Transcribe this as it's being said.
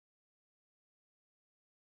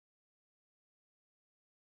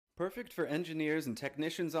Perfect for engineers and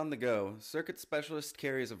technicians on the go, Circuit Specialist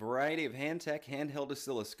carries a variety of Hantek handheld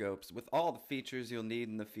oscilloscopes with all the features you'll need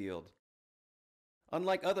in the field.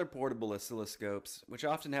 Unlike other portable oscilloscopes, which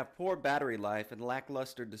often have poor battery life and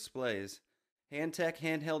lackluster displays, Hantek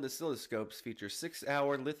handheld oscilloscopes feature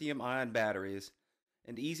 6-hour lithium-ion batteries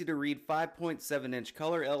and easy-to-read 5.7-inch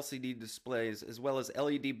color LCD displays as well as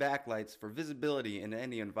LED backlights for visibility in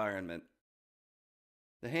any environment.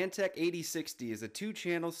 The Hantek 8060 is a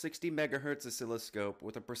 2-channel 60 MHz oscilloscope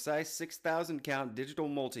with a precise 6,000 count digital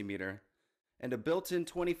multimeter and a built-in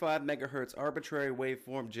 25 MHz arbitrary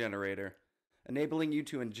waveform generator, enabling you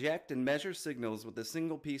to inject and measure signals with a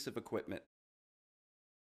single piece of equipment.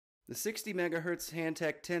 The 60 MHz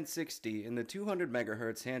Hantek 1060 and the 200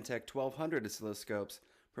 MHz Hantek 1200 oscilloscopes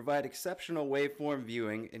provide exceptional waveform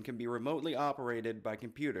viewing and can be remotely operated by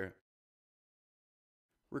computer.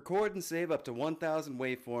 Record and save up to 1,000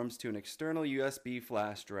 waveforms to an external USB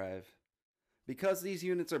flash drive. Because these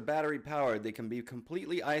units are battery powered, they can be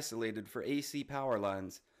completely isolated for AC power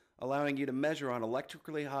lines, allowing you to measure on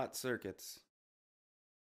electrically hot circuits.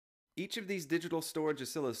 Each of these digital storage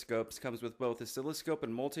oscilloscopes comes with both oscilloscope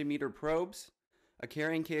and multimeter probes, a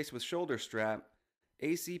carrying case with shoulder strap,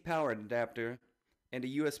 AC power adapter, and a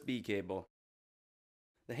USB cable.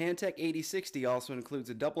 The Hantek 8060 also includes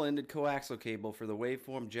a double-ended coaxial cable for the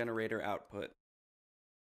waveform generator output.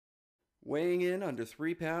 Weighing in under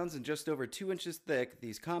 3 pounds and just over 2 inches thick,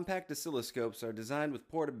 these compact oscilloscopes are designed with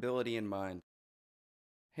portability in mind.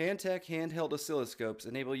 Hantek handheld oscilloscopes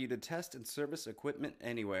enable you to test and service equipment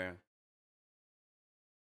anywhere.